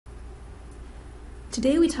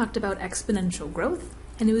Today we talked about exponential growth,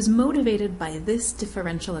 and it was motivated by this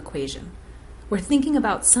differential equation. We're thinking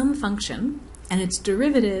about some function, and its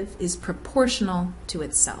derivative is proportional to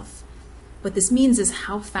itself. What this means is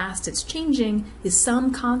how fast it's changing is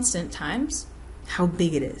some constant times how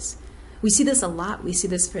big it is. We see this a lot. We see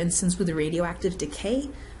this, for instance, with radioactive decay.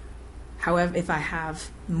 However, if I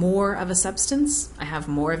have more of a substance, I have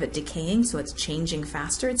more of it decaying, so it's changing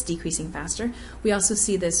faster, it's decreasing faster. We also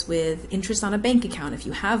see this with interest on a bank account. If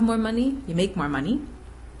you have more money, you make more money.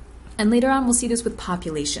 And later on, we'll see this with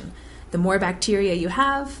population. The more bacteria you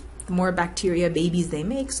have, the more bacteria babies they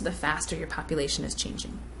make, so the faster your population is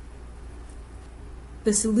changing.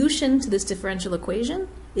 The solution to this differential equation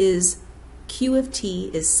is Q of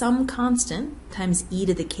t is some constant times e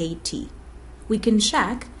to the kt. We can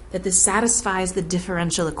check that this satisfies the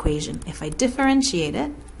differential equation. If I differentiate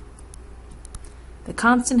it, the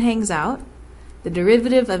constant hangs out, the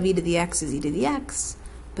derivative of e to the x is e to the x,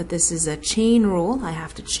 but this is a chain rule, I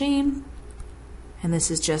have to chain, and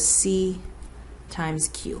this is just c times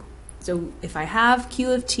q. So if I have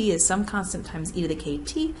q of t is some constant times e to the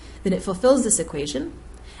kt, then it fulfills this equation,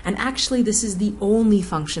 and actually this is the only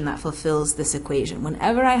function that fulfills this equation.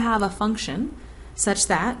 Whenever I have a function such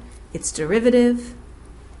that its derivative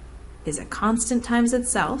is a constant times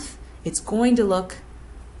itself, it's going to look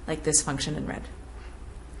like this function in red.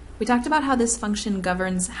 We talked about how this function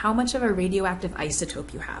governs how much of a radioactive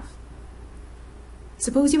isotope you have.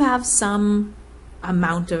 Suppose you have some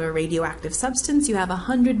amount of a radioactive substance, you have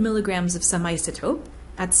 100 milligrams of some isotope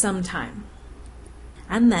at some time.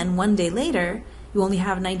 And then one day later, you only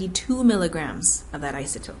have 92 milligrams of that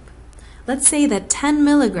isotope. Let's say that 10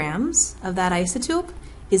 milligrams of that isotope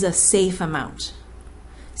is a safe amount.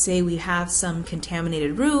 Say we have some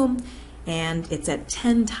contaminated room and it's at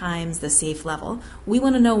 10 times the safe level. We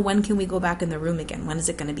want to know, when can we go back in the room again? When is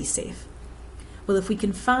it going to be safe? Well, if we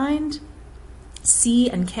can find C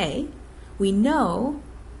and K, we know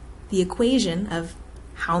the equation of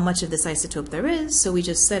how much of this isotope there is, so we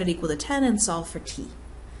just set it equal to 10 and solve for T.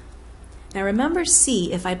 Now remember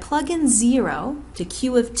C, if I plug in 0 to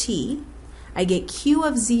Q of T, I get Q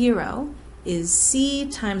of 0 is C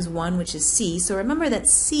times 1, which is C. So remember that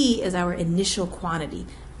C is our initial quantity.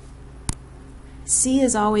 C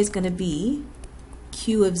is always going to be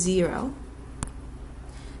Q of 0.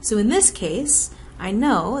 So in this case, I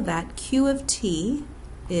know that Q of T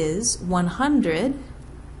is 100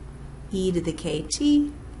 e to the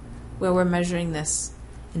kt, where we're measuring this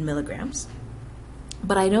in milligrams.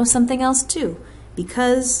 But I know something else too.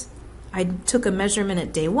 Because I took a measurement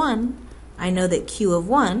at day 1, I know that Q of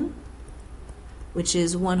 1, which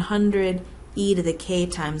is 100 e to the k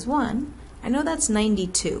times 1, I know that's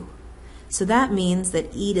 92. So that means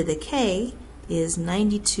that e to the k is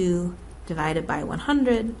 92 divided by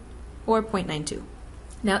 100, or 0.92.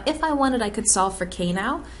 Now if I wanted, I could solve for k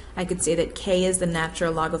now. I could say that k is the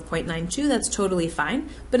natural log of 0.92. That's totally fine,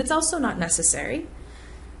 but it's also not necessary.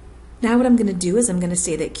 Now what I'm going to do is I'm going to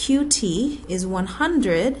say that qt is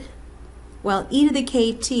 100, well, e to the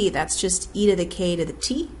kt, that's just e to the k to the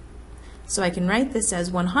t. So I can write this as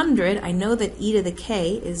 100. I know that e to the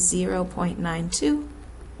k is 0.92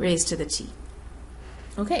 raised to the t.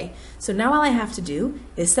 Okay, so now all I have to do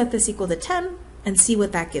is set this equal to 10 and see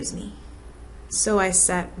what that gives me. So I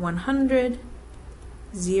set 100,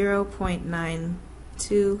 0.92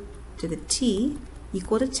 to the t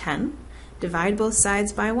equal to 10. Divide both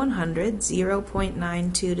sides by 100.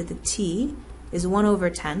 0.92 to the t is 1 over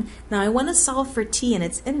 10. Now I want to solve for t, and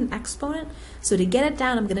it's in an exponent, so to get it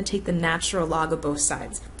down, I'm going to take the natural log of both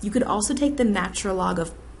sides. You could also take the natural log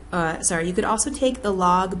of, you could also take the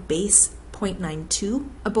log base 0.92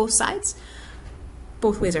 of both sides.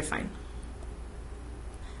 Both ways are fine.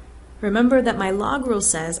 Remember that my log rule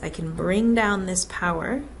says I can bring down this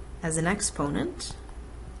power as an exponent.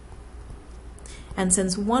 And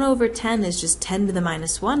since 1 over 10 is just 10 to the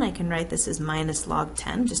minus 1, I can write this as minus log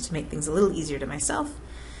 10, just to make things a little easier to myself.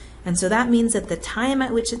 And so that means that the time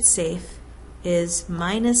at which it's safe is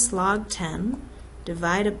minus log 10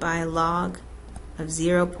 divided by log of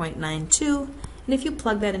 0.92. And if you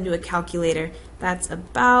plug that into a calculator, that's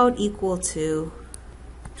about equal to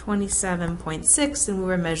 27.6, and we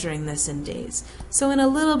were measuring this in days. So in a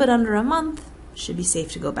little bit under a month, it should be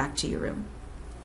safe to go back to your room.